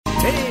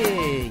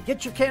Hey,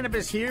 get your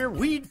cannabis here.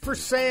 Weed for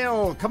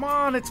sale. Come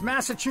on, it's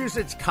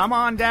Massachusetts. Come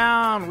on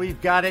down.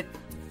 We've got it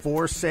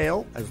for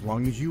sale. As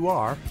long as you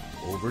are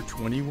over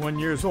 21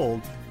 years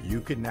old, you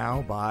can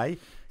now buy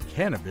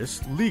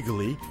cannabis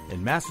legally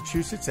in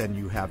Massachusetts, and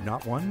you have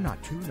not one,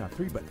 not two, not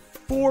three, but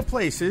 4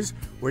 places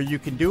where you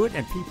can do it,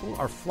 and people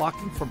are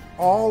flocking from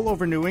all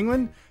over New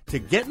England to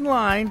get in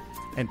line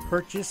and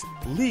purchase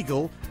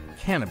legal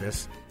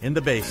cannabis in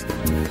the Bay State.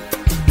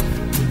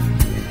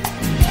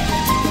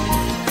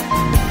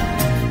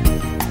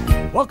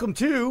 Welcome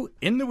to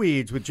In the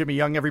Weeds with Jimmy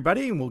Young,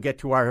 everybody, and we'll get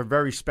to our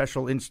very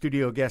special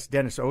in-studio guest,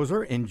 Dennis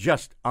Ozer, in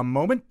just a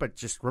moment. But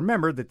just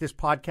remember that this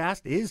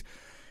podcast is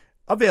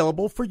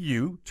available for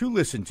you to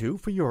listen to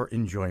for your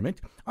enjoyment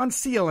on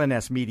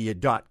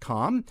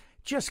clnsmedia.com.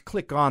 Just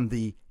click on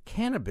the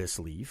cannabis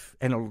leaf,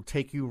 and it'll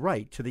take you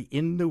right to the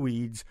In the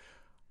Weeds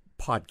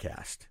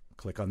podcast.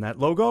 Click on that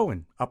logo,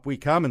 and up we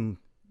come, and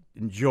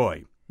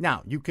enjoy.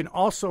 Now, you can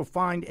also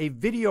find a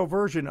video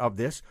version of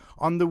this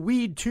on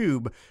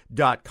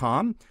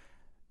theweedtube.com,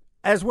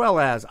 as well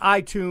as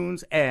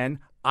iTunes and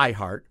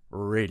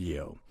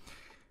iHeartRadio.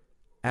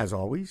 As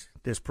always,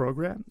 this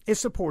program is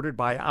supported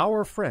by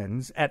our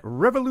friends at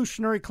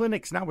Revolutionary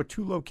Clinics, now with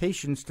 2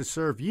 locations to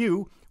serve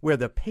you, where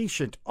the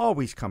patient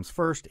always comes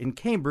first, in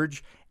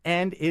Cambridge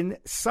and in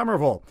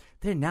Somerville.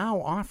 They're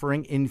now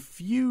offering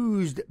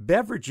infused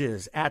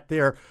beverages at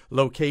their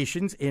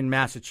locations in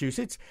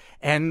Massachusetts.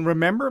 And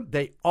remember,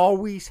 they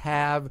always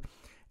have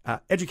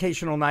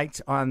educational nights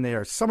on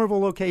their Somerville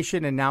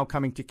location, and now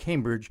coming to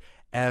Cambridge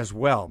as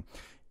well.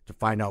 To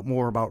find out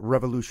more about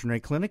Revolutionary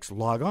Clinics,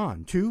 log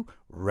on to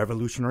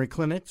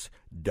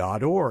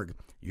revolutionaryclinics.org.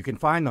 You can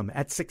find them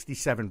at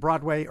 67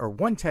 Broadway or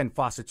 110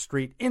 Fawcett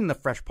Street in the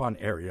Fresh Pond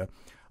area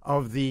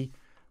of the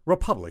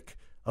Republic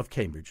of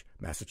Cambridge,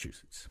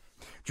 Massachusetts.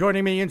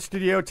 Joining me in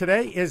studio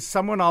today is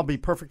someone, I'll be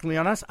perfectly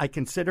honest, I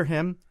consider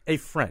him a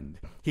friend.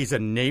 He's a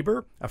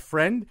neighbor, a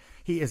friend.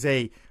 He is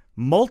a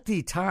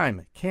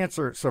multi-time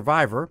cancer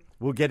survivor.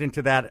 We'll get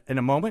into that in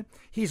a moment.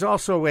 He's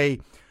also a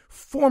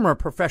former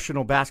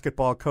professional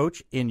basketball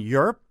coach in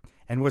Europe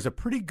and was a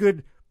pretty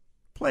good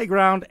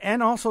playground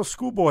and also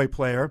schoolboy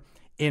player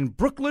in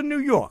Brooklyn, New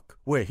York,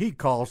 where he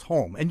calls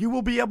home. And you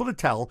will be able to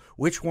tell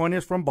which one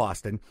is from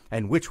Boston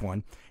and which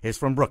one is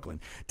from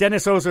Brooklyn.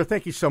 Dennis Ozer,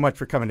 thank you so much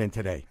for coming in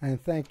today.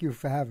 And thank you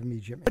for having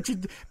me, Jimmy. But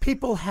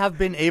people have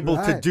been able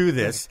to do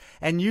this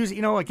and use,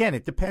 again,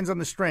 it depends on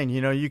the strain.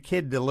 You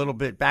kid a little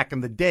bit back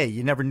in the day,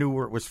 you never knew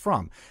where it was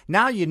from.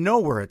 Now you know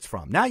where it's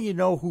from. Now you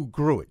know who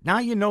grew it. Now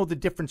you know the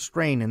different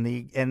strain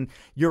and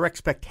your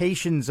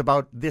expectations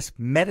about this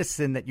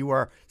medicine that you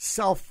are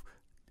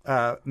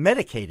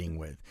medicating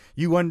with.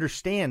 You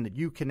understand that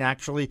you can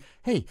actually,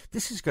 hey,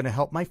 this is going to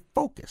help my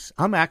focus.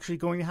 I'm actually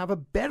going to have a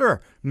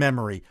better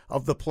memory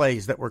of the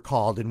plays that were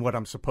called and what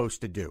I'm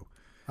supposed to do.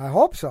 I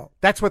hope so.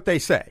 That's what they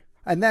say.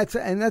 And that's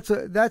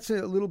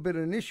a little bit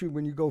of an issue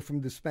when you go from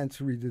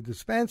dispensary to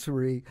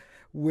dispensary,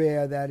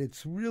 where that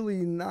it's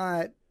really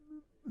not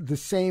the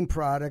same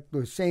product,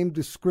 the same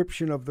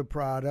description of the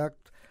product.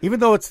 Even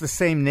though it's the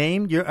same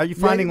name, are you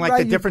finding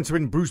the difference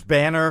between Bruce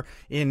Banner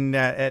in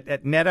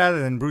at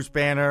Netta and Bruce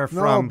Banner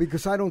from? No,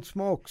 because I don't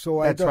smoke,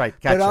 so that's right.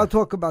 Gotcha. But I'll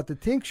talk about the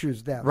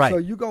tinctures now. Right. So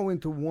you go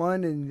into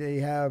one and they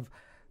have,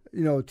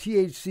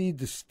 THC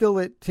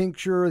distillate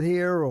tincture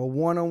here, or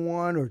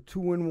 1-on-1 or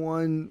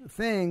 2-in-1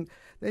 thing.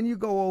 Then you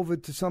go over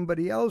to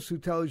somebody else who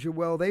tells you,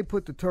 well, they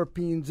put the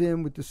terpenes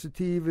in with the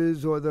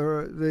sativas or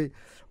the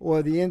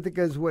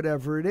indicas,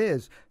 whatever it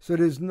is. So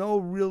there's no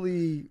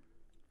really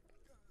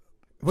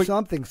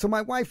something. So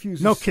my wife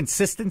uses no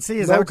consistency.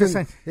 Is that what you're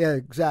saying? Yeah,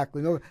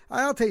 exactly. No,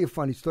 I'll tell you a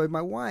funny story.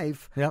 My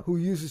wife, who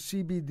uses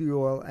CBD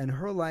oil, and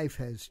her life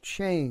has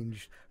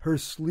changed. Her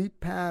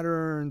sleep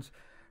patterns,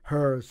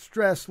 her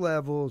stress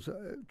levels,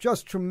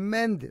 just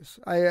tremendous.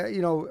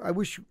 I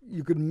wish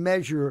you could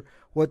measure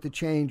what the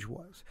change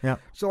was. Yeah.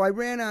 So I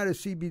ran out of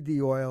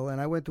CBD oil,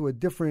 and I went to a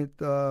different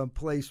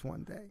place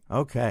one day.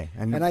 Okay.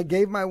 And I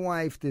gave my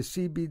wife this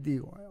CBD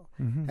oil.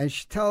 Mm-hmm. And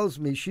she tells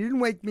me, she didn't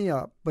wake me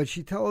up, but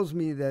she tells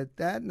me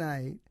that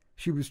night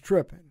she was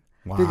tripping.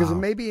 Wow. Because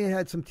maybe it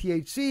had some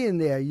THC in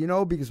there,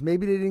 because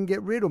maybe they didn't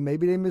get rid of,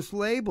 maybe they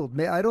mislabeled.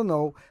 I don't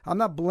know. I'm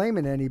not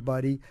blaming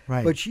anybody.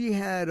 Right. But she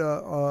had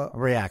a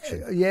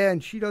reaction.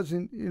 And she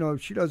doesn't,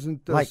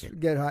 like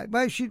it. Get high.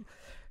 But she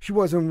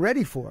wasn't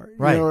ready for it.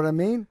 Right. You know what I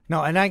mean?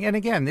 No, and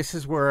again, this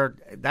is where,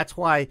 that's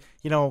why,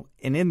 and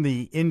in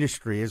the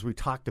industry, as we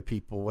talk to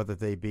people, whether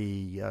they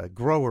be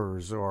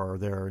growers or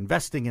they're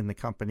investing in the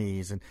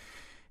companies and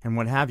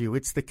what have you,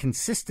 it's the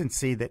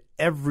consistency that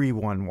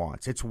everyone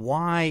wants. It's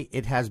why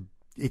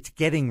it's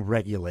getting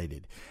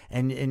regulated.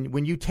 And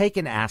when you take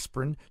an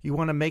aspirin, you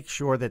want to make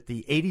sure that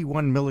the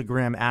 81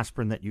 milligram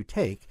aspirin that you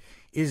take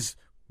is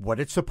what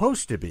it's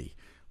supposed to be.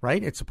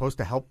 Right? It's supposed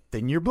to help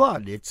thin your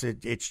blood.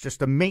 It's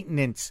just a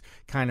maintenance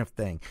kind of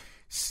thing,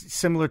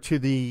 similar to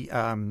the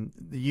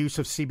use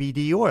of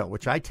CBD oil,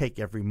 which I take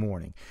every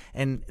morning,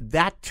 and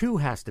that too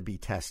has to be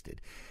tested.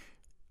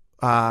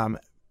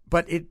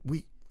 But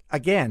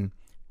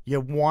you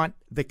want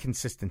the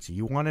consistency.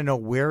 You want to know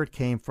where it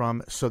came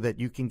from so that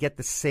you can get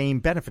the same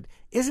benefit.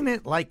 Isn't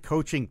it like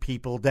coaching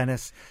people,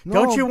 Dennis? No.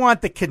 Don't you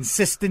want the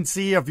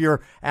consistency of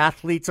your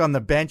athletes on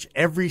the bench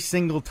every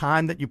single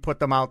time that you put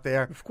them out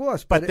there? Of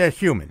course. But they're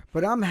human.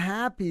 But I'm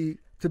happy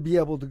to be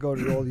able to go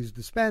to all these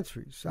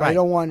dispensaries. Right. I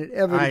don't want it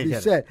ever to be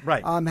said.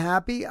 Right. I'm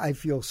happy. I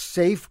feel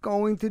safe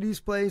going to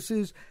these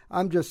places.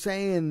 I'm just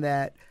saying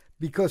that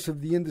because of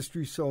the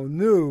industry so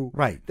new,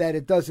 right, that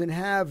it doesn't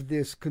have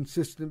this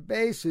consistent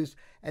basis,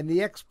 and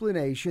the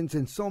explanations,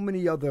 and so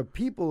many other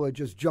people are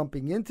just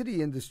jumping into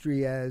the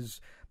industry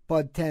as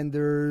bud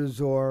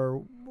tenders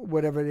or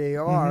whatever they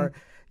are.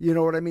 You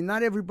know what I mean?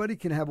 Not everybody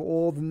can have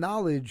all the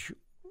knowledge.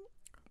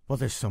 Well,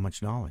 there's so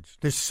much knowledge.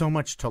 There's so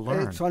much to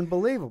learn. It's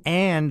unbelievable.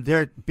 And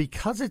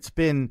because it's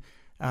been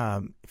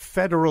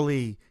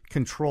federally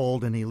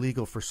controlled and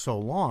illegal for so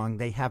long,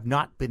 they have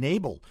not been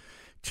able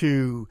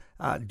to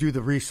do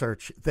the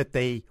research that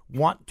they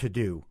want to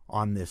do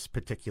on this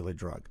particular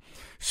drug.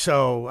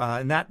 So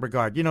in that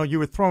regard, you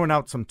were throwing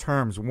out some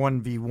terms,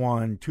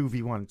 1v1,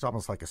 2v1. It's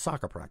almost like a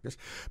soccer practice.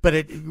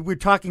 But we're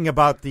talking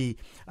about the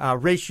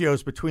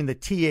ratios between the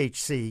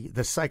THC,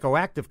 the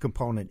psychoactive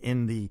component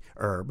in the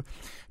herb,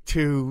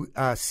 to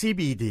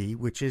CBD,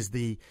 which is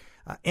the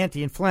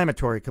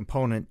anti-inflammatory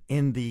component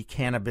in the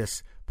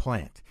cannabis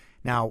plant.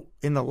 Now,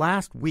 in the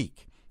last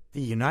week,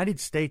 the United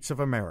States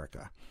of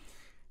America,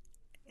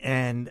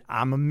 and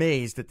I'm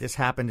amazed that this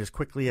happened as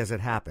quickly as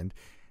it happened,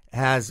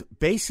 has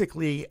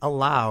basically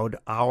allowed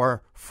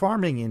our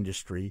farming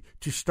industry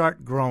to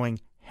start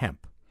growing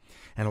hemp.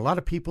 And a lot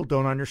of people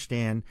don't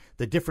understand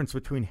the difference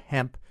between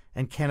hemp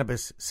and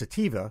cannabis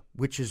sativa,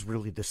 which is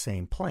really the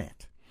same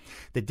plant.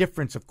 The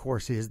difference, of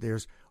course, is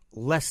there's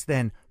less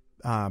than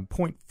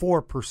 0.4%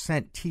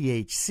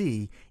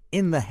 THC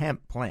in the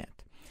hemp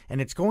plant. And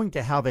it's going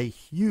to have a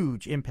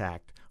huge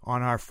impact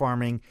on our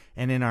farming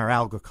and in our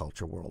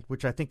agriculture world,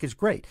 which I think is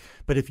great.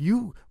 But if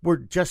you were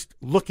just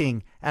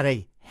looking at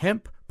a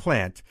hemp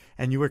plant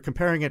and you were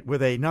comparing it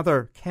with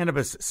another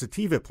cannabis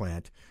sativa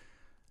plant,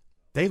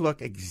 they look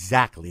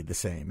exactly the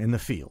same in the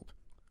field.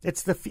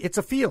 It's a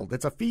field.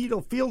 It's a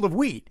field of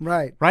wheat.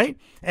 Right. Right?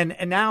 And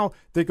now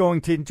they're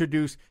going to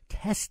introduce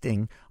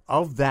testing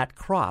of that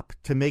crop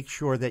to make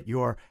sure that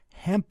your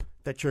hemp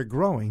that you're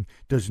growing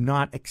does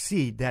not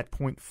exceed that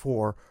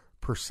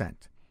 0.4%,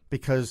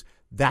 because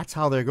that's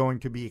how they're going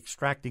to be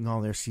extracting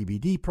all their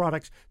CBD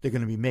products. They're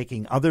going to be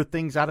making other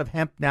things out of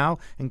hemp now.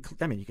 And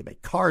I mean, you can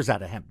make cars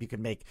out of hemp. You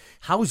can make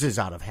houses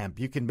out of hemp.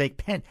 You can make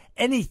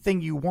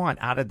anything you want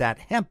out of that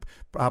hemp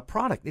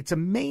product. It's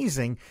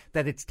amazing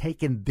that it's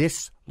taken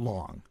this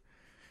long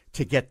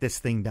to get this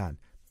thing done.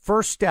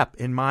 First step,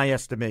 in my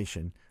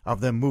estimation,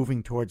 of them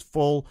moving towards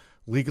full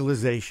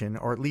legalization,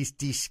 or at least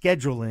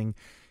descheduling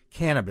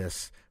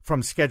cannabis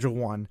from Schedule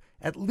 1,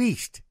 at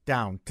least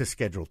down to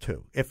Schedule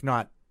 2, if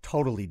not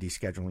totally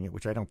descheduling it,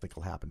 which I don't think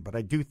will happen. But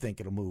I do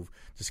think it'll move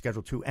to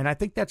Schedule 2. And I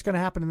think that's going to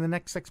happen in the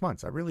next 6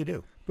 months. I really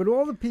do. But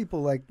all the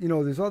people,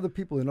 there's other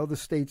people in other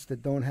states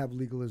that don't have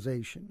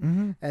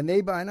legalization. And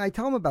they buy, and I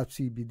tell them about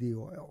CBD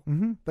oil.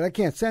 But I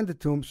can't send it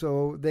to them.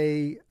 So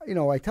they,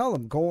 I tell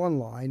them, go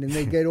online, and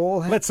they get all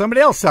hemp. Let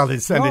somebody else send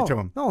it to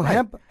them. No,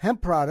 right.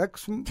 hemp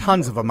products.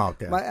 Tons of them out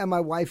there.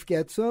 My wife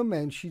gets them,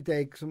 and she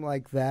takes them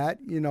like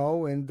that,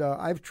 and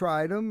I've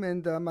tried them,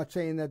 and I'm not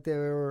saying that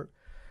they're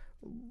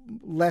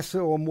lesser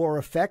or more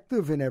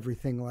effective and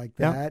everything like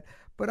that. Yeah.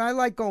 But I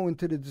like going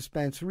to the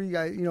dispensary.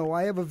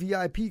 I have a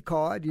VIP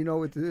card.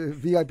 With the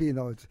VIP,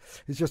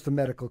 it's just a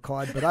medical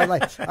card. But I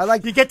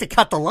like. You get to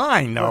cut the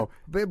line, though.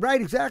 But right,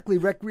 exactly.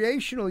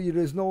 Recreational,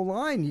 there's no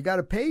line. You got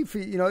to pay for.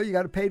 You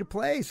got to pay to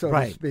play, so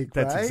to speak.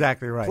 That's right?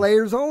 exactly right.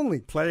 Players only.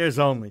 Players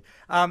only.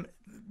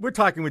 We're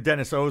talking with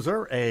Dennis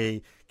Ozer,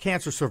 a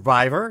cancer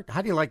survivor.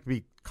 How do you like to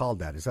be called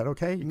that? Is that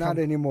okay? Not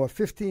anymore.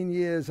 15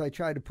 years. I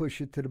try to push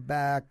it to the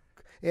back.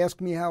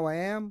 Ask me how I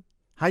am.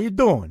 How you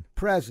doing?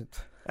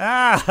 Present.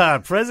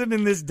 Present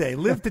in this day.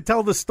 Live to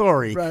tell the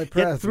story. Right,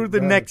 get through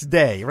the next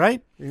day,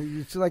 right?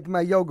 It's like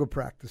my yoga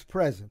practice,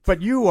 present.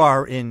 But you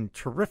are in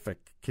terrific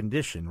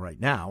condition right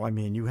now. I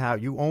mean, you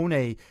own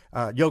a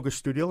yoga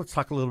studio. Let's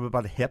talk a little bit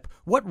about HIP.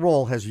 What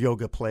role has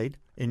yoga played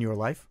in your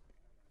life?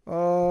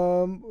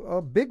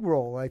 A big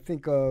role, I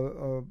think.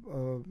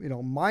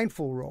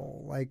 Mindful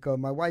role. Like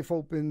my wife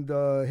opened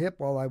HIP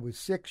while I was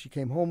sick. She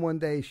came home one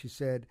day. She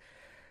said.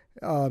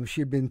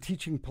 She had been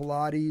teaching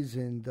Pilates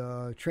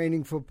and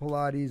training for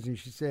Pilates, and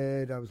she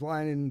said, I was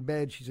lying in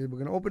bed, she said, we're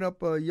going to open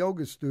up a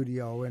yoga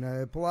studio and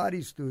a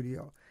Pilates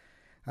studio.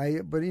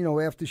 But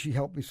after she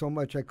helped me so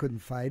much, I couldn't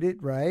fight it,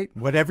 right?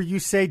 Whatever you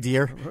say,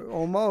 dear.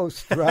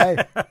 Almost,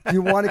 right? Do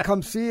you want to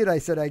come see it? I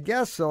said, I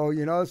guess so,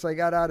 So I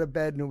got out of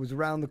bed, and it was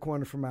around the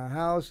corner from our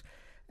house,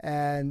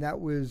 and that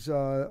was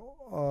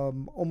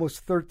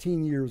almost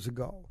 13 years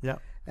ago. Yeah.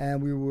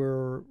 And we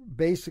were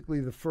basically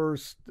the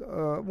first,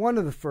 one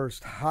of the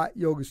first hot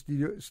yoga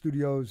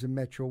studios in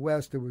Metro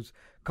West. There was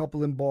a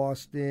couple in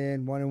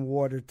Boston, one in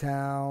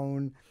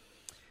Watertown,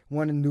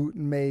 one in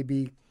Newton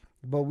maybe.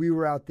 But we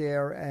were out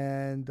there,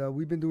 and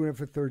we've been doing it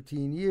for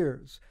 13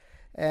 years.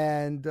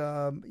 And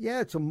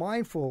it's a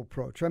mindful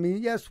approach. I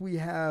mean, yes, we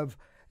have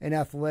an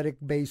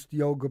athletic-based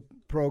yoga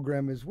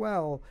program as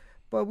well,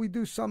 but we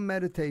do some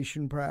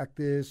meditation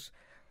practice.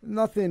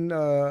 Nothing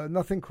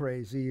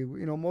crazy.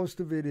 Most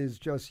of it is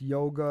just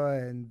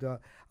yoga, and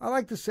I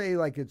like to say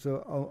like it's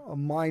a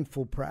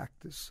mindful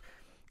practice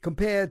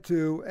compared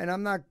to, and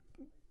I'm not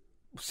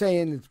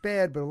saying it's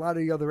bad, but a lot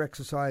of the other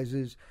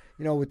exercises,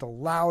 with the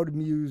loud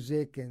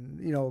music and,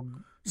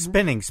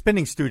 Spinning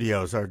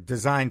studios are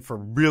designed for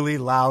really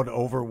loud,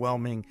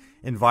 overwhelming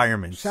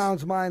environments.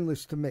 Sounds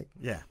mindless to me.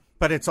 Yeah,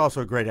 but it's also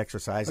a great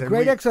exercise.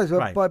 Exercise,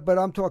 right. but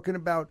I'm talking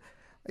about,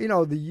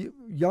 the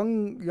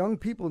young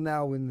people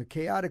now in the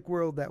chaotic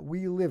world that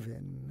we live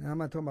in. And I'm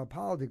not talking about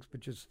politics,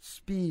 but just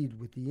speed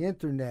with the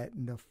internet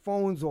and the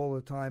phones all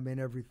the time and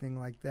everything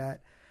like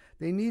that.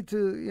 They need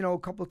to, a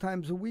couple of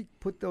times a week,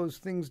 put those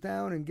things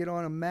down and get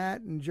on a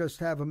mat and just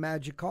have a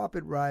magic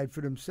carpet ride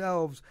for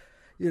themselves,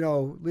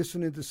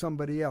 listening to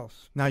somebody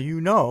else. Now,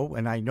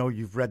 and I know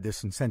you've read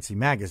this in Sensi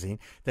Magazine,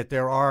 that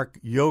there are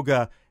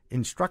yoga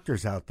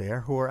instructors out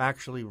there who are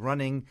actually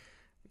running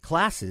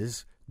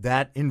classes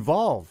that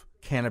involve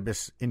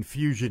cannabis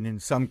infusion in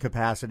some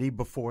capacity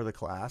before the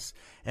class,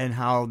 and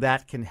how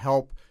that can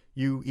help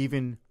you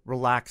even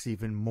relax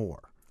even more.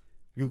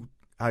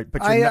 I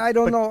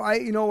don't know.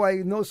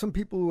 I know some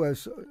people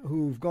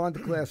who've gone to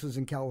classes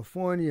in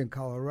California and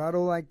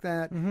Colorado like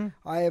that. Mm-hmm.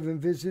 I haven't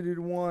visited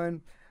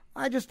one.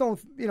 I just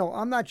don't.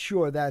 I'm not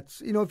sure.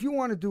 That's if you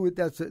want to do it,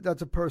 that's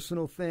a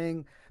personal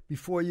thing.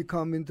 Before you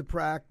come into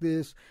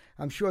practice,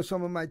 I'm sure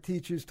some of my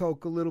teachers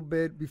talk a little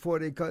bit before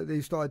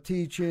they start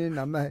teaching.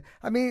 I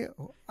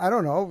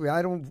don't know.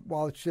 I don't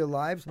watch their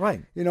lives,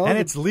 right? And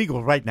it's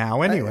legal right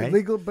now anyway.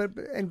 Legal,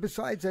 and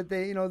besides that,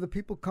 they the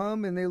people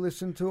come and they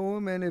listen to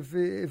them, and if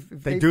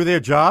they do their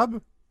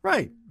job,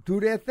 right. Do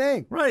their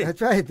thing. Right.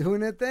 That's right. Doing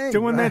their thing.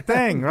 Doing their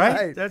thing, right?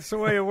 Right? That's the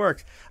way it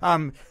works.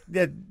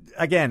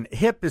 Again,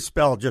 HIP is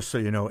spelled, just so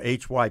you know,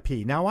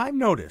 HYP. Now, I've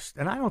noticed,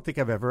 and I don't think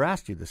I've ever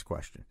asked you this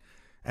question,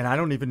 and I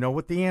don't even know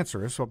what the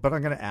answer is, but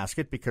I'm going to ask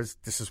it because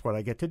this is what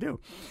I get to do.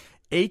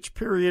 H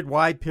period,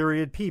 Y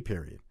period, P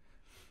period.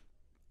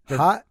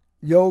 Hot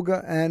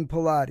yoga and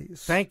Pilates.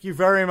 Thank you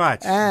very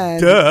much.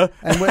 And, duh.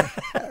 And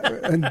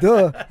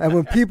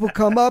when people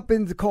come up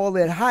and call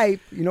it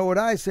hype, you know what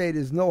I say?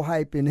 There's no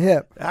hype in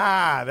hip.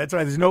 Ah, that's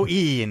right. There's no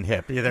E in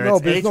hip either. No,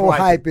 it's there's no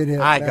hype in hip.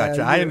 I got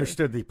you. I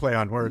understood the play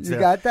on words you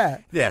there. Got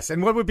that? Yes.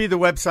 And what would be the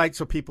website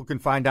so people can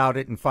find out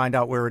it and find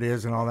out where it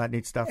is and all that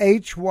neat stuff?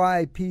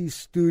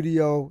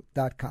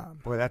 HYPstudio.com.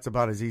 Boy, that's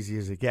about as easy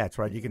as it gets,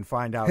 right? You can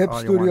find out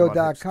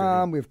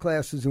HipStudio.com. We have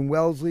classes in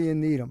Wellesley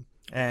and Needham.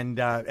 And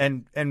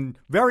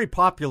very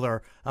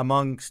popular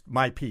amongst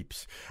my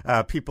peeps,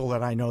 people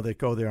that I know that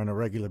go there on a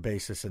regular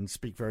basis and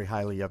speak very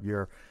highly of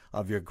your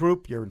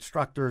group, your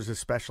instructors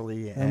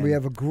especially. And we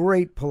have a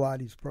great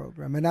Pilates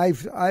program. And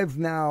I've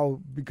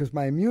now, because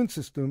my immune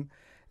system,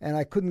 and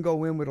I couldn't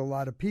go in with a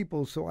lot of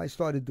people, so I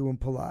started doing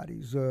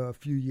Pilates a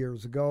few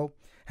years ago.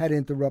 Had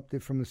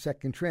interrupted from the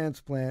second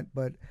transplant,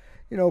 but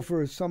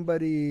for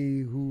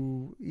somebody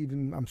who,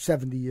 even I'm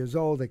 70 years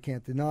old, I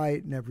can't deny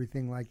it and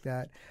everything like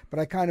that.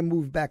 But I kind of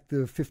moved back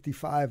to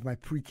 55, my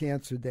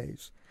pre-cancer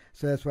days.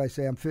 So that's why I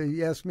say,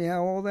 you ask me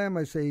how old I am,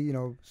 I say,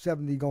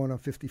 70 going on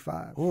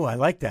 55. Oh, I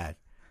like that.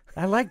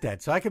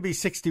 So I could be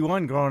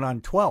 61 going on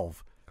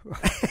 12.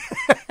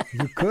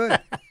 You could.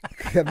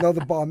 You have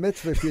another bar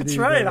mitzvah if you need. That's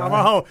right.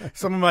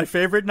 Some of my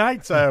favorite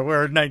nights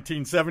were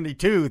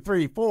 1972,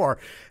 3, 4.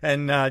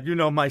 And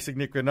my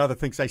significant other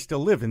thinks I still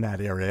live in that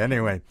area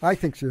anyway. I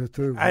think so,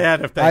 too. I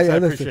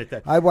appreciate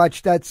that. I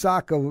watched that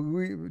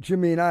soccer.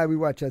 Jimmy and I, we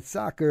watched that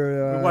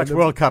soccer. We watched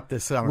World Cup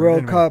this summer.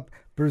 World Cup.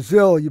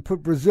 Brazil. You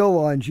put Brazil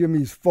on.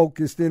 Jimmy's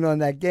focused in on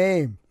that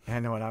game. I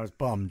know, and I was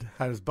bummed.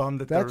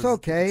 That that's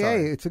okay.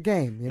 Hey, it's a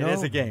game. It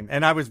is a game,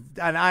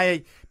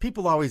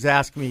 people always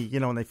ask me,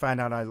 when they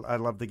find out I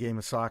love the game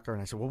of soccer,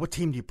 and I say, well, what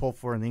team do you pull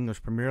for in the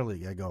English Premier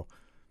League? I go,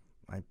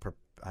 I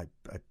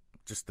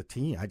just the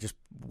team. I just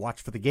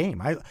watch for the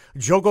game.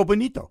 Jogo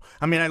bonito.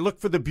 I look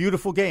for the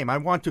beautiful game.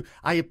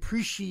 I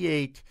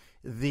appreciate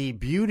the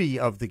beauty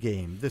of the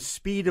game, the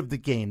speed of the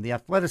game, the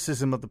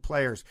athleticism of the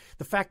players,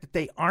 the fact that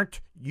they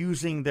aren't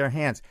using their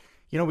hands.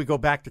 We go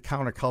back to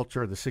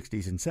counterculture of the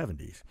 60s and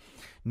 70s.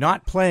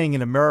 Not playing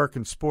an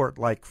American sport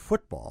like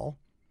football,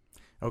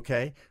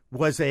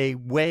 was a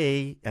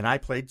way, and I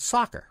played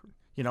soccer.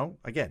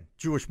 Again,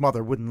 Jewish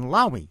mother wouldn't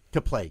allow me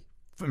to play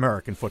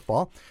American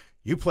football.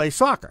 You play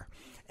soccer.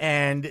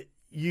 And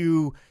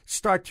you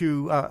start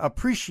to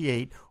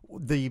appreciate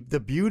the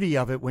beauty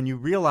of it when you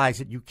realize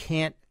that you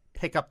can't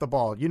pick up the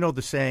ball. You know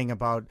the saying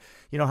about,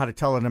 how to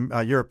tell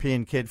a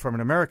European kid from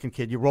an American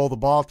kid, you roll the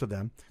ball to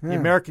them. Yeah. The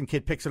American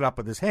kid picks it up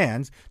with his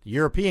hands. The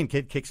European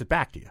kid kicks it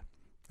back to you.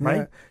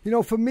 Right?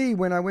 Yeah. For me,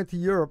 when I went to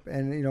Europe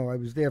and, I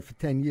was there for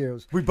 10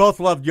 years. We both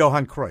loved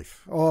Johan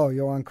Cruyff. Oh,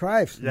 Johan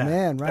Cruyff,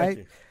 man,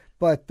 right?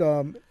 But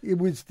it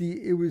was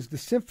the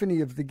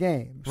symphony of the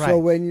game. Right. So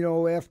when,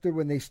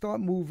 when they start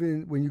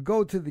moving, when you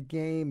go to the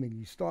game and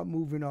you start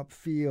moving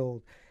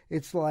upfield,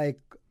 it's like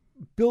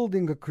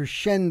building a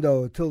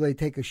crescendo till they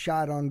take a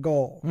shot on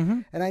goal.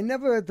 Mm-hmm. And I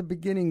never at the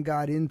beginning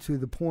got into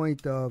the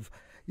point of,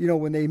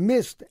 when they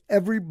missed,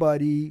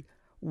 everybody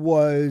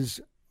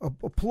was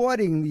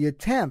applauding the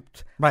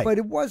attempt. Right. But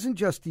it wasn't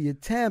just the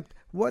attempt.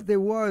 What they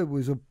were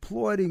was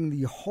applauding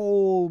the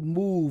whole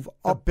move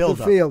up the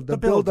field, the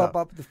build-up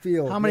up the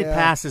field. How many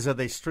passes are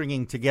they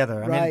stringing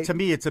together? I mean, to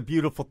me, it's a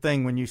beautiful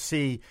thing when you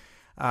see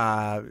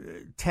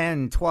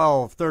 10,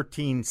 12,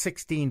 13,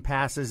 16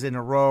 passes in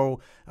a row,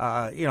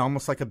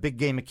 almost like a big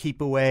game of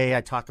keep away. I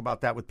talk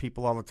about that with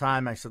people all the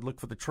time. I said, look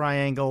for the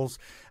triangles.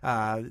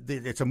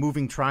 It's a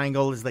moving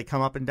triangle as they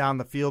come up and down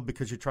the field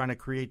because you're trying to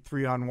create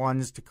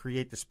 3-on-1s to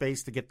create the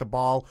space to get the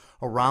ball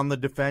around the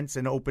defense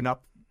and open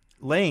up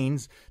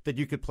lanes that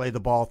you could play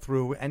the ball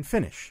through and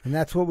finish. And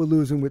that's what we're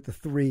losing with the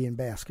 3 in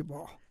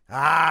basketball.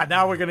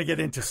 Now we're going to get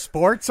into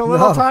sports a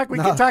little talk. We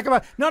can talk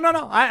about No.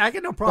 I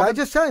get no problem. I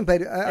just telling,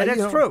 but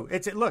it's true.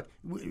 Look,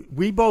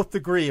 we both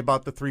agree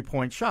about the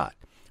 3-point shot.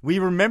 We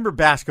remember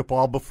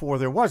basketball before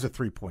there was a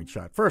 3-point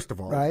shot. First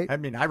of all, right. I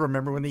mean, I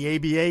remember when the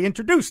ABA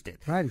introduced it.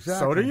 Right,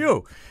 exactly. So do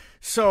you.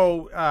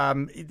 So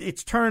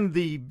it's turned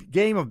the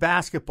game of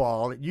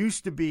basketball. It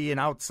used to be an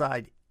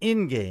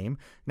outside-in game.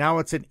 Now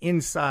it's an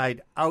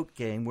inside-out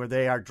game where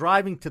they are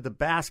driving to the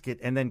basket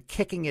and then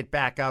kicking it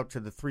back out to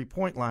the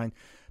 3-point line,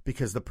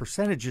 because the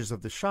percentages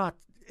of the shot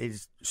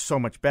is so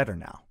much better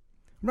now.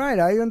 Right,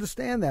 I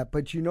understand that.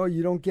 But, you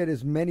don't get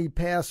as many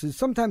passes,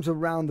 sometimes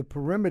around the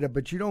perimeter,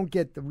 but you don't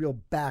get the real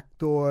back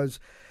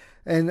doors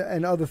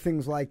and other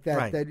things like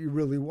that that you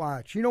really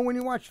watch. When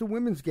you watch the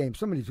women's games,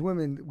 some of these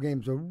women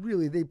games are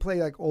really, they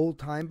play like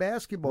old-time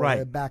basketball. Right.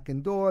 They're back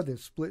and door, they're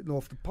splitting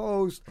off the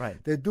post.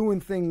 Right. They're doing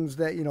things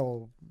that,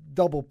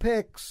 double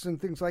picks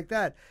and things like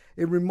that.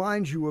 It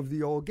reminds you of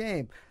the old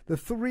game. The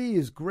 3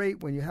 is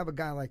great when you have a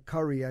guy like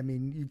Curry. I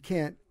mean, you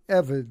can't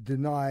ever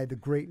deny the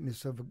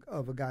greatness of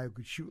a guy who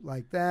could shoot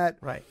like that.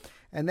 Right.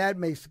 And that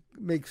makes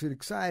it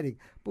exciting.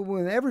 But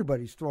when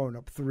everybody's throwing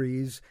up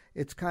 3s,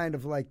 it's kind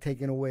of like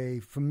taking away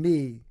from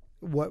me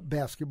what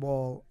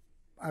basketball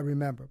I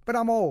remember. But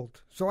I'm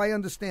old, so I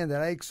understand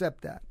that. I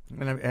accept that.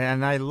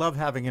 And I love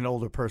having an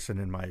older person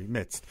in my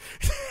midst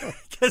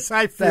because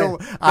I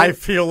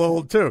feel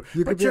old too.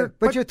 But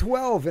you're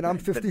 12 and I'm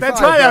 55.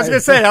 That's right. I was going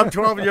to say I'm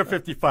 12 and you're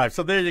 55.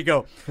 So there you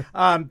go.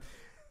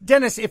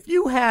 Dennis, if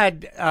you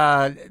had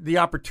the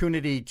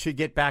opportunity to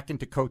get back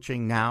into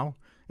coaching now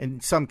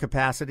in some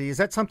capacity, is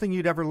that something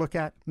you'd ever look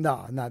at?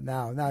 No, not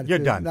now. You're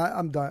done.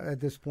 I'm done at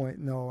this point.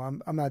 No,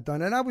 I'm not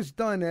done. And I was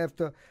done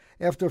after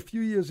a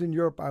few years in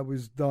Europe. I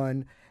was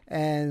done,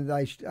 and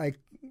I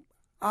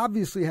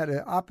obviously had an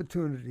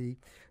opportunity,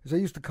 because I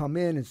used to come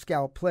in and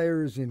scout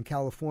players in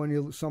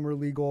California Summer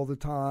League all the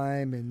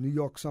time, and New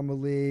York Summer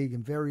League,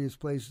 and various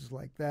places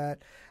like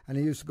that. And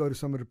I used to go to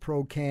some of the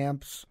pro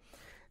camps.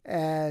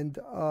 And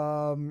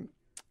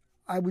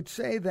I would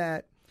say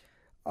that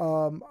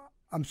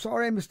I'm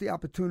sorry I missed the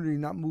opportunity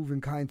not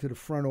moving kind to the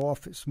front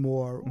office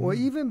more, or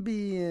even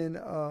being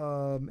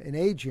an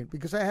agent,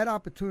 because I had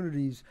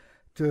opportunities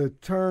to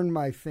turn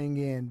my thing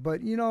in.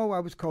 But, I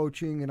was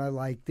coaching and I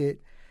liked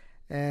it.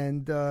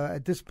 And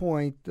at this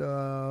point,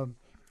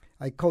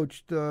 I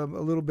coached a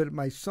little bit of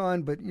my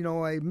son, but,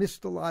 I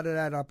missed a lot of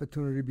that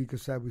opportunity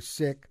because I was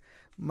sick.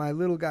 My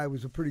little guy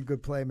was a pretty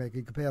good playmaker.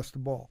 He could pass the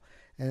ball.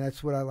 And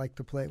that's what I like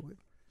to play with,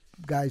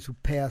 guys who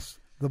pass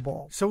the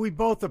ball. So we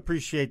both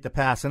appreciate the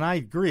pass, and I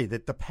agree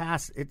that the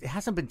pass, it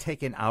hasn't been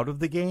taken out of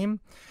the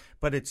game,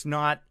 but it's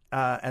not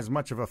as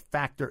much of a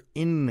factor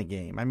in the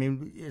game. I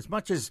mean, as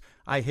much as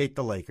I hate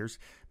the Lakers,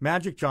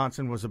 Magic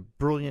Johnson was a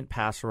brilliant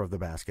passer of the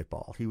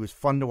basketball. He was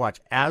fun to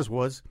watch, as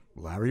was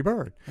Larry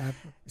Bird.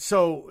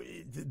 So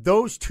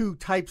those two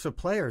types of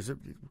players,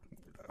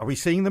 are we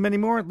seeing them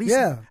anymore? At least,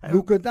 yeah,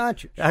 Luka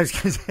Doncic. I was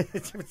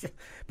gonna say,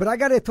 but I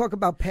got to talk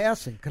about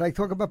passing. Could I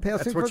talk about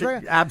passing for a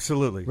second?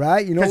 Absolutely.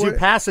 Right? Because you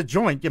pass a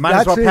joint, you might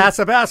as well pass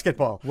a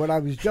basketball. What I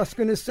was just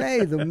going to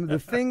say, the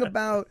thing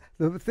about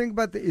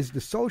is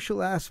the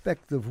social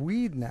aspect of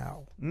weed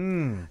now.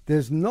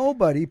 There's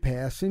nobody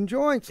passing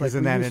joints like we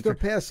used to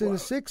pass in the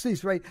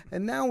 60s, right?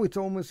 And now it's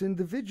almost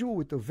individual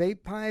with the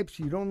vape pipes.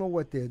 You don't know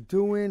what they're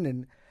doing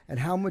and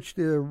how much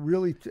they're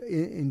really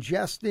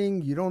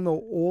ingesting. You don't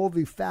know all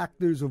the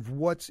factors of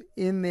what's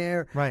in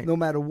there, right, no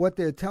matter what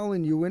they're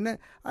telling you. And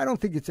I don't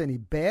think it's any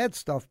bad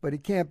stuff, but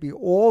it can't be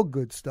all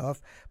good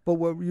stuff. But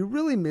what you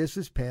really miss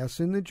is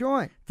passing the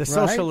joint. The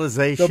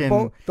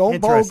socialization.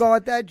 Don't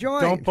bogart that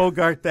joint. Don't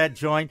bogart that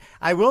joint.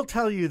 I will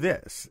tell you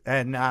this,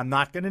 and I'm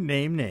not going to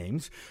name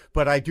names,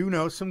 but I do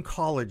know some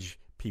college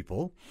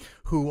people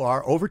who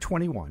are over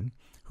 21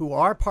 who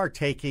are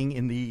partaking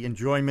in the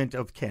enjoyment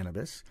of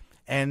cannabis.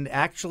 And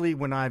actually,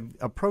 when I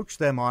approach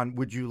them on,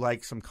 would you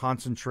like some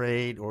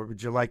concentrate or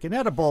would you like an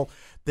edible,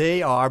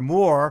 they are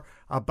more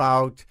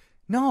about,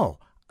 no,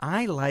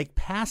 I like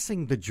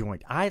passing the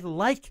joint. I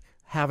like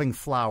having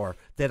flour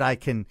that I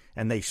can,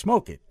 and they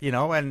smoke it,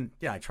 and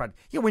I tried,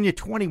 when you're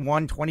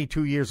 21,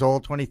 22 years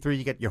old, 23,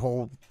 you get your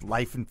whole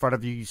life in front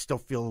of you, you still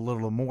feel a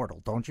little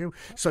immortal, don't you?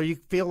 So you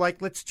feel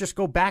like, let's just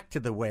go back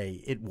to the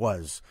way it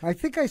was. I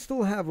think I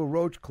still have a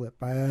roach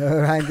clip. I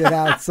hanged it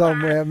out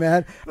somewhere,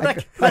 man. I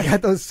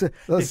got those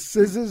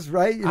scissors,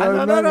 right? No,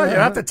 you don't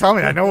have to tell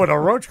me. I know what a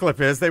roach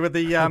clip is. They were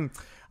the,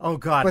 oh,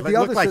 God, but they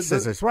look like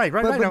scissors. Right,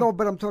 but no,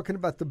 but I'm talking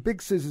about the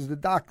big scissors the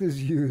doctors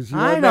use.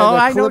 I know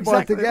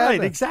exactly.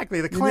 Right,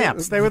 exactly. The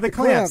clamps. They were the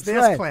clamps. The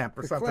S-clamp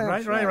or something,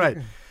 clamps, right.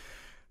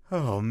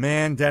 Oh,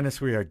 man, Dennis,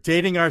 we are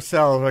dating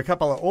ourselves. A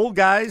couple of old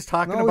guys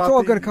talking about... it's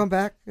all going to come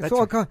back. It's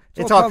all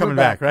coming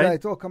back, right? Yeah,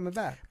 it's all coming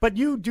back. But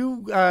you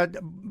do,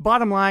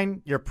 bottom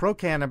line, you're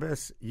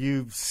pro-cannabis.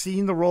 You've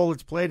seen the role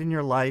it's played in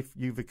your life.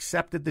 You've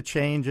accepted the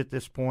change at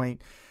this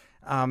point.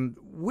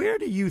 Where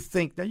do you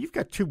think... Now, you've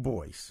got two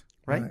boys,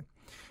 right?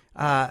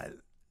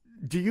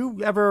 Do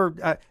you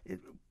ever...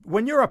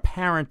 when you're a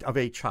parent of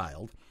a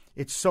child,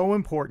 it's so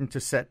important to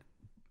set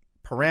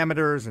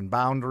parameters and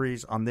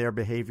boundaries on their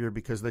behavior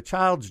because the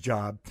child's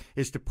job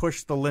is to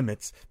push the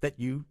limits that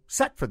you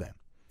set for them.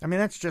 I mean,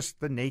 that's just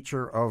the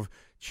nature of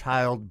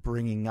child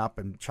bringing up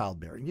and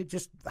childbearing. It's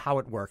just how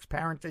it works.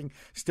 Parenting,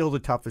 still the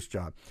toughest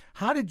job.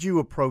 How did you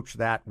approach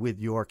that with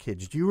your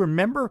kids? Do you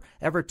remember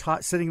ever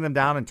sitting them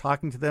down and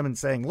talking to them and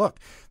saying, look,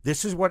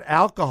 this is what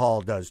alcohol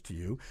does to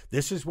you.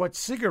 This is what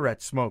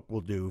cigarette smoke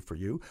will do for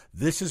you.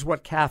 This is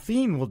what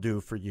caffeine will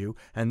do for you.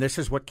 And this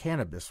is what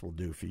cannabis will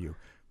do for you.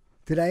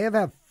 Did I ever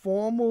have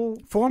formal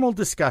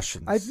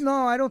discussions?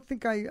 No, I don't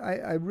think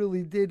I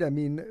really did. I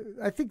mean,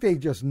 I think they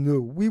just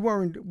knew. We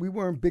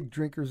weren't big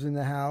drinkers in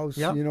the house.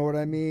 Yep. You know what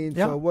I mean?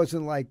 Yep. So it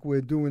wasn't like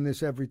we're doing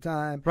this every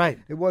time. Right.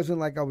 It wasn't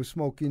like I was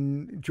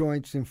smoking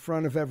joints in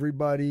front of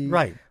everybody.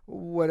 Right.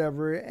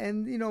 Whatever.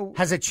 And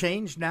has it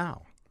changed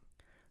now?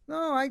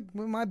 No,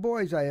 my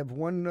boys. I have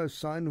one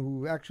son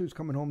who actually is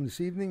coming home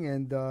this evening,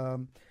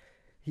 and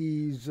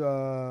he's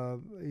a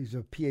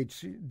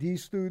PhD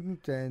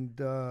student, and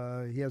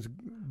he has a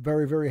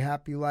very, very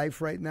happy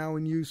life right now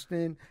in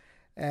Houston.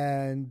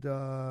 And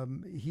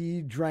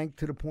he drank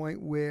to the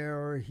point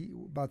where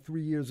about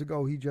 3 years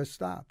ago he just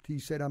stopped. He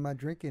said, "I'm not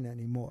drinking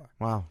anymore."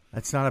 Wow,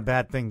 that's not a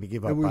bad thing to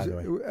give up. By the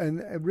way,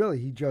 and really,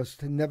 he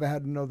just never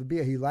had another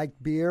beer. He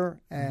liked beer,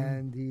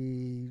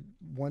 and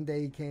one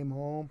day he came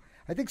home.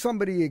 I think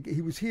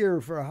he was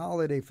here for a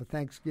holiday for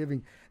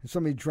Thanksgiving, and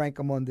somebody drank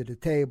him under the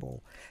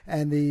table.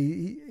 And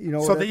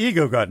so the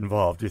ego got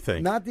involved, you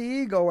think? Not the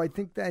ego. I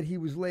think that he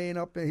was laying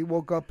up and he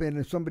woke up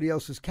in somebody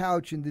else's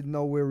couch and didn't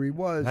know where he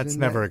was. That's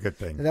never a good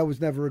thing. That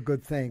was never a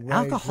good thing. Right?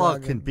 Alcohol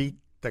can beat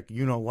the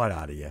you-know-what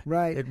out of you.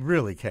 Right. It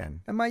really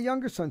can. And my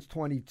younger son's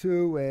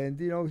 22,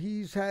 and,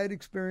 he's had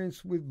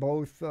experience with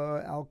both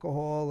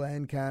alcohol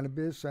and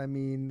cannabis. I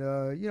mean,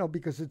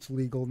 because it's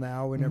legal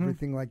now and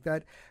everything like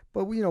that.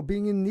 But,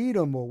 being in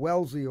Needham or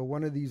Wellesley or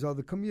one of these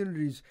other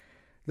communities,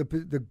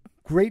 the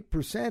great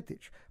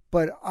percentage.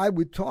 But I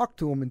would talk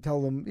to him and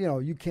tell him,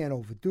 you can't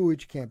overdo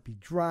it. You can't be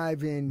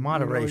driving.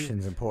 Moderation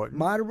is important.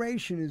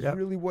 Moderation is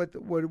really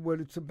what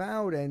it's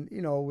about. And,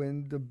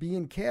 and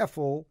being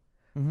careful,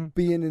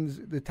 being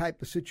in the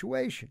type of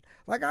situation.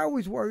 Like I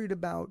always worried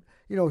about,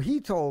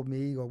 he told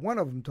me, or one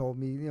of them told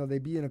me,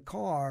 they'd be in a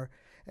car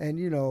and,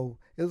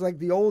 it was like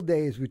the old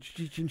days with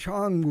Cheech and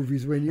Chong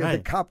movies when the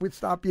cop would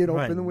stop you and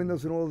open the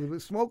windows and all the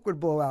smoke would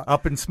blow out.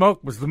 Up in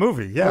Smoke was the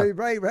movie, yeah.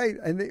 Right.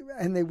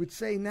 And they would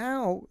say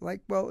now,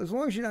 like, well, as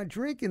long as you're not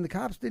drinking, the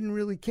cops didn't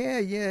really care.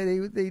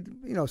 Yeah, they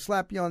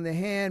slap you on the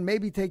hand,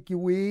 maybe take your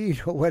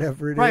weed or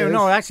whatever it is. Right,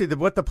 no, actually,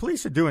 what the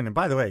police are doing, and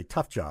by the way,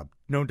 tough job,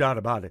 no doubt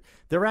about it.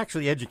 They're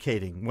actually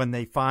educating when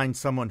they find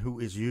someone who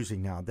is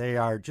using now. They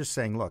are just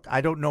saying, look,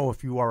 I don't know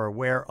if you are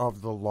aware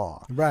of the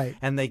law. Right.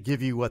 And they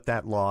give you what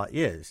that law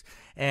is.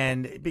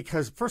 And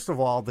because, first of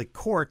all, the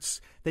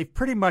courts, they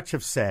pretty much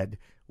have said,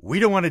 we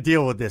don't want to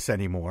deal with this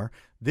anymore.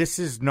 This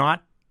is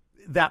not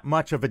that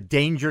much of a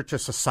danger to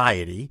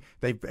society.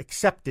 They've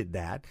accepted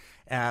that.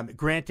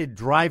 Granted,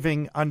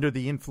 driving under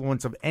the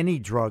influence of any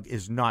drug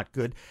is not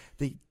good.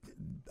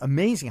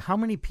 Amazing how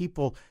many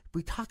people,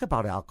 we talk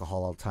about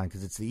alcohol all the time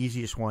because it's the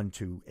easiest one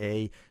to,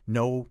 A,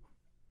 know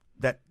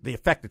that the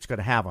effect it's going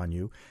to have on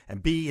you,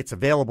 and B, it's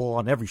available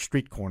on every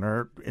street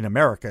corner in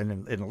America,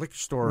 in a liquor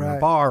store, or in a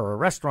bar, or a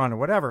restaurant, or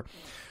whatever.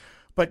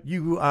 But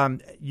you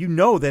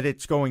know that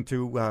it's going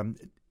to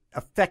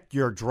affect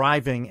your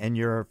driving and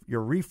your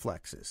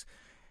reflexes.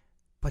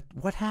 But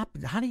what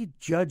happens? How do you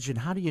judge and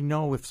how do you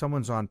know if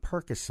someone's on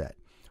Percocet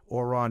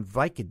or on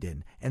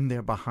Vicodin and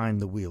they're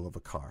behind the wheel of a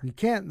car? You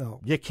can't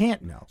know. You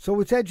can't know. So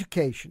it's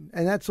education,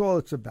 and that's all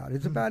it's about.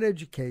 It's about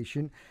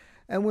education.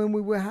 And when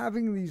we were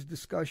having these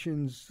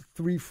discussions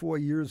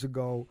 3-4 years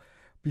ago,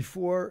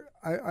 before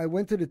I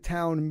went to the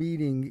town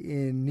meeting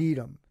in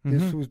Needham.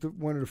 This was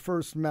one of the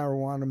first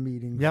marijuana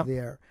meetings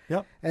there.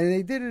 Yep. And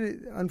they did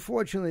it,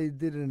 unfortunately, they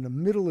did it in the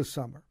middle of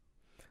summer.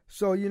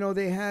 So,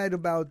 they had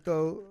about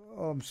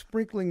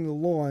sprinkling the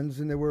lawns,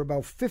 and there were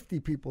about 50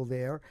 people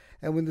there.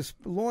 And when the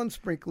lawn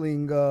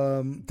sprinkling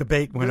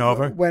debate went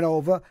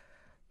over,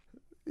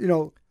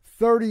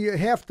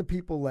 half the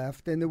people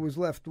left, and it was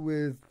left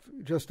with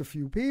just a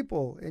few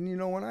people. And,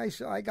 when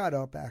I got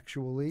up,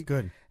 actually.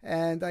 Good.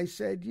 And I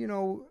said,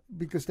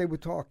 because they were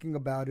talking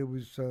about it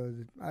was,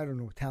 I don't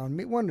know,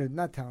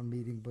 not town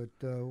meeting, but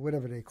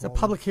whatever they call it. It's a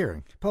public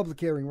hearing. Public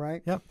hearing,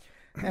 right? Yep.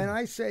 And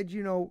I said,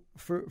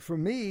 for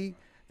me,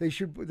 they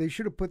should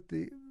have put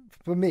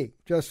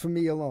just for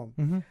me alone.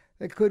 Mm-hmm.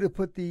 They could have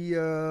put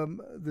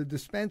the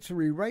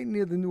dispensary right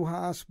near the new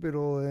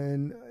hospital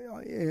on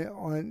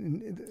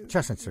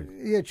Chestnut Street.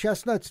 Yeah,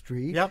 Chestnut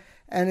Street. Yep.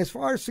 And as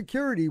far as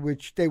security,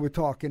 which they were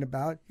talking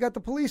about, you got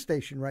the police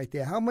station right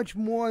there. How much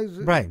more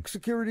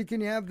security can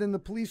you have than the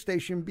police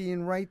station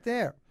being right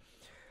there?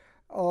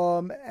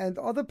 And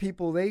other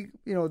people, they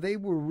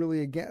were really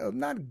against.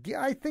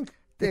 I think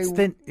they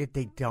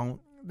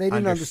don't. They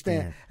didn't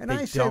understand. And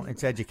I said,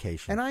 it's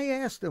education. And I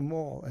asked them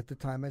all at the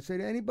time, I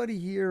said, anybody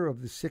here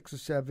of the 6 or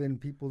 7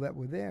 people that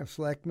were there,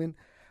 selectmen,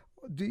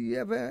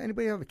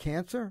 anybody have a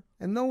cancer?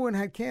 And no one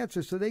had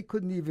cancer, so they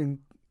couldn't even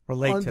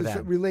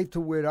relate to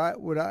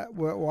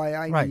why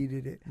I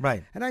needed it.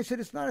 Right. And I said,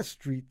 it's not a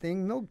street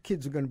thing. No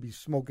kids are going to be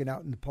smoking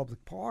out in the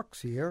public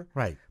parks here.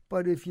 Right.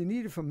 But if you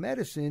need it for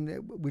medicine,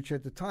 which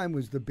at the time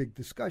was the big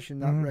discussion,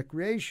 not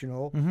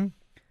recreational,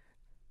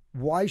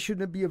 why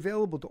shouldn't it be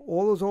available to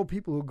all those old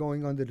people who are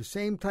going under the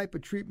same type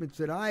of treatments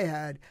that I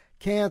had,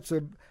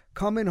 cancer,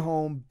 coming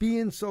home,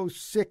 being so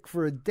sick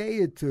for a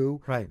day or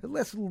two? Right.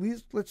 Let's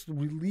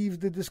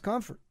relieve the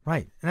discomfort.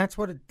 Right. And that's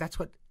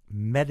what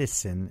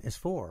medicine is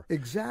for.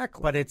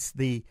 Exactly. But it's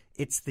the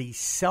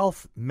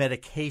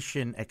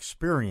self-medication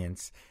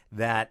experience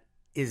that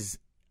is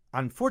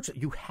unfortunate.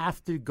 You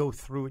have to go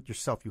through it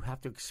yourself. You have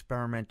to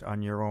experiment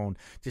on your own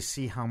to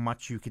see how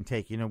much you can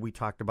take. We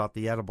talked about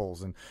the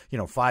edibles and,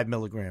 5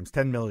 milligrams,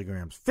 10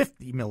 milligrams,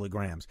 50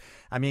 milligrams.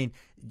 I mean,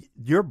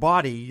 your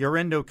body, your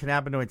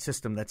endocannabinoid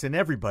system that's in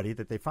everybody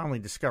that they finally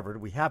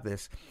discovered, we have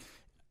this,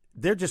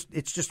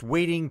 it's just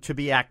waiting to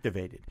be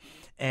activated.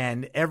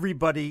 And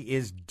everybody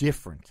is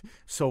different.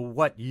 So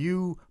what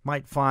you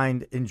might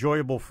find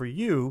enjoyable for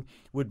you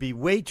would be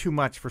way too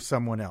much for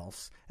someone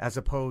else, as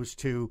opposed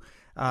to,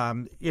 how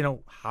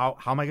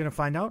am I going to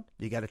find out?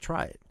 You got to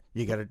try it.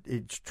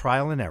 It's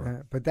trial and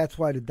error. But that's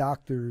why the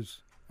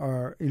doctors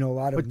are, a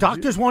lot of. But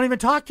doctors won't even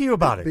talk to you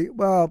about it.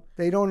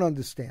 They don't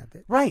understand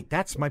it. Right.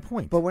 That's my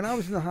point. But when I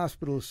was in the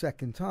hospital a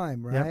second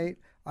time, right, Yep.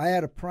 I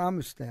had to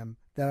promise them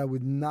that I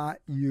would not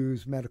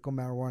use medical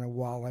marijuana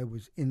while I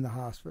was in the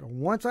hospital.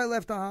 Once I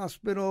left the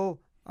hospital,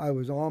 I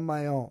was on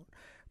my own.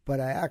 But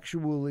I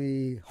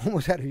actually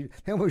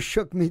they almost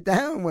shook me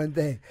down one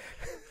day.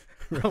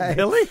 Right?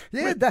 Oh, really?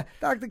 Yeah, the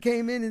doctor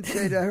came in and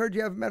said, I heard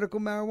you have medical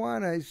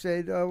marijuana. I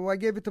said, well, I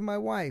gave it to my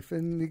wife.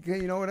 And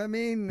you know what I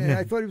mean? And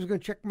I thought he was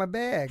going to check my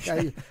bag.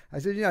 I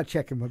said, you're not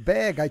checking my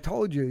bag. I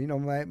told you,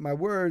 my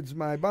words,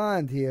 my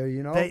bond here,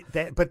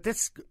 But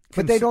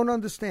they don't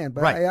understand.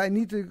 But right. I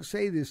need to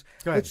say this.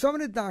 But some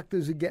of the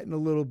doctors are getting a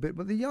little bit,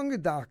 but the younger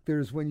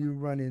doctors, when you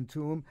run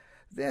into them,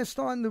 they're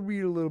starting to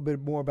read a little bit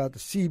more about the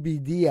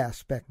CBD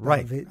aspect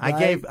of it.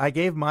 Right? I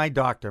gave my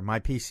doctor, my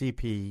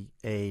PCP,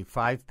 a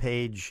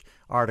 5-page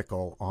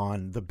article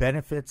on the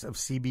benefits of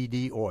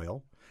CBD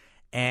oil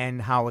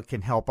and how it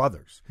can help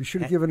others. You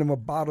should have given him a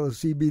bottle of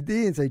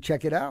CBD and say,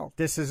 check it out.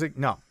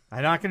 No.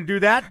 I'm not going to do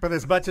that, but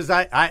as much as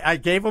I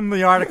gave him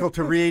the article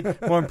to read,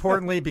 more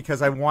importantly,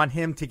 because I want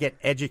him to get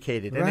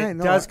educated. And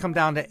it does come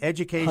down to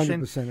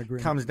education. 100% agree.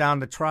 Comes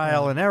down to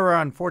trial and error,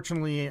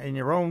 unfortunately, in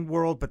your own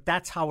world, but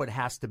that's how it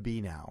has to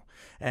be now.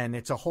 And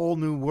it's a whole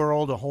new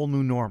world, a whole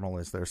new normal,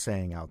 as they're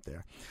saying out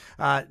there.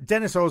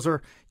 Dennis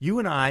Ozer, you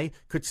and I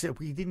could sit,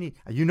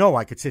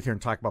 I could sit here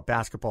and talk about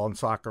basketball and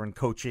soccer and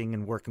coaching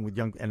and working with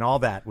young and all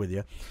that with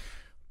you,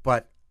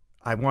 but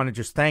I want to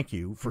just thank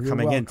you for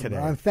coming in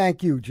today.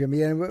 Thank you,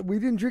 Jimmy. And we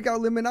didn't drink our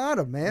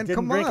limonada, man.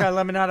 Come on. Didn't drink our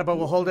limonada, but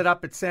we'll hold it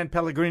up at San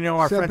Pellegrino,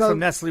 our friends from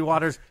Nestle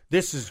Waters.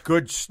 This is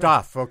good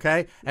stuff,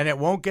 okay? And it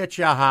won't get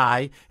you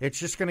high. It's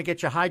just going to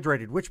get you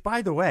hydrated, which,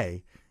 by the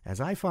way, as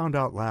I found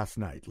out last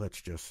night,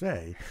 let's just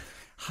say,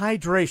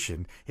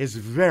 hydration is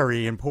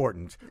very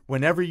important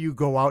whenever you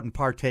go out and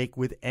partake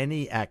with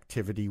any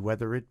activity,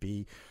 whether it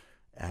be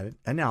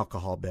an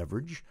alcohol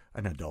beverage,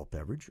 an adult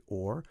beverage,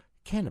 or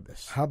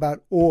cannabis. How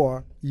about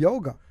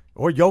yoga?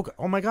 Or yoga.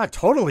 Oh, my God,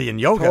 totally in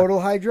yoga. Total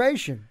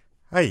hydration.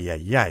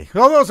 Ay.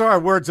 Well, those are our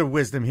words of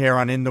wisdom here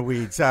on In the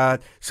Weeds.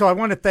 So I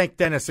want to thank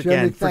Dennis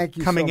again for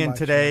coming in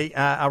today.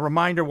 A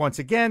reminder once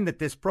again that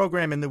this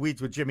program, In the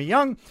Weeds with Jimmy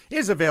Young,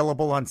 is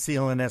available on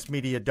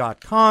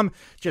clnsmedia.com.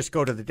 Just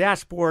go to the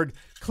dashboard,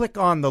 click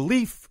on the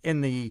leaf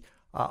in the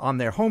on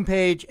their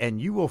homepage, and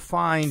you will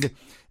find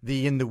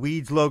the In the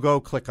Weeds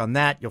logo. Click on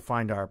that. You'll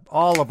find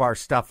all of our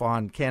stuff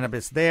on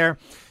cannabis there.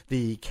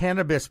 The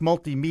Cannabis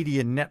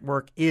Multimedia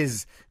Network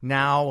is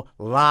now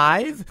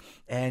live,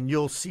 and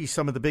you'll see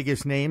some of the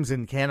biggest names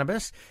in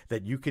cannabis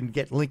that you can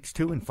get links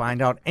to and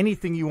find out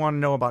anything you want to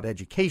know about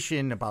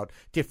education, about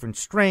different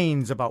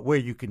strains, about where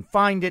you can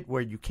find it,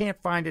 where you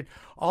can't find it,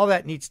 all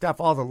that neat stuff,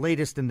 all the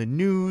latest in the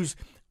news,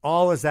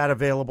 all is that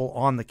available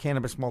on the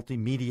Cannabis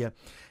Multimedia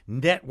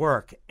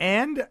Network.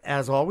 And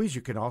as always,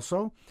 you can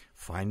also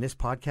find this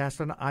podcast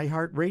on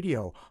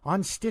iHeartRadio,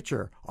 on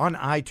Stitcher, on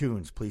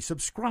iTunes. Please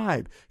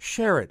subscribe,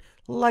 share it,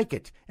 like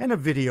it, and a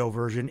video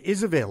version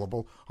is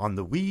available on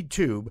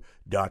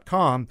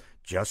theweedtube.com.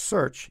 Just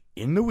search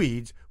In the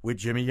Weeds with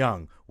Jimmy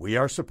Young. We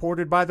are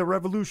supported by the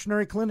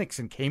Revolutionary Clinics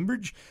in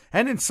Cambridge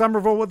and in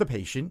Somerville, where the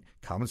patient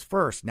comes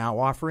first, now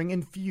offering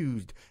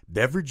infused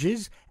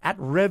beverages at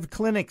Rev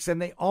Clinics,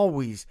 and they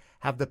always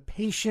have the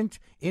patient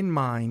in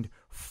mind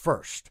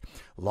first.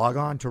 Log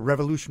on to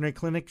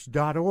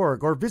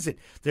revolutionaryclinics.org or visit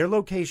their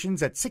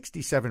locations at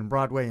 67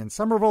 Broadway in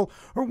Somerville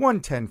or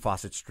 110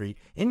 Fawcett Street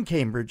in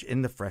Cambridge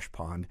in the Fresh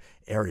Pond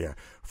area.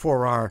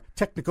 For our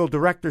technical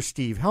director,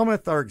 Steve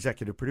Helmuth, our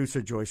executive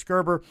producer, Joyce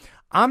Gerber,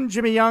 I'm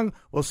Jimmy Young.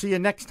 We'll see you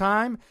next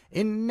time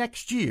in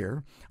next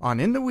year on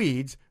In the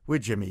Weeds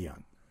with Jimmy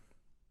Young.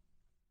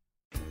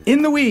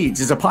 In the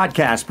Weeds is a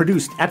podcast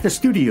produced at the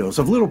studios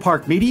of Little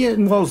Park Media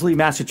in Wellesley,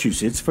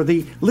 Massachusetts for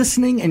the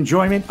listening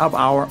enjoyment of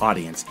our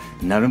audience.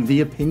 None of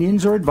the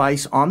opinions or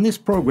advice on this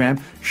program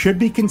should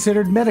be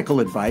considered medical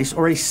advice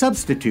or a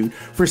substitute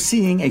for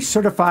seeing a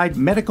certified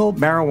medical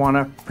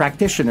marijuana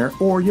practitioner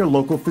or your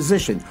local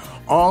physician.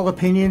 All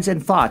opinions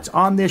and thoughts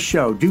on this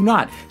show do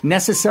not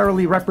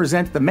necessarily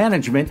represent the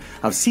management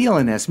of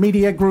CLNS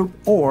Media Group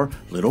or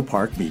Little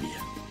Park Media.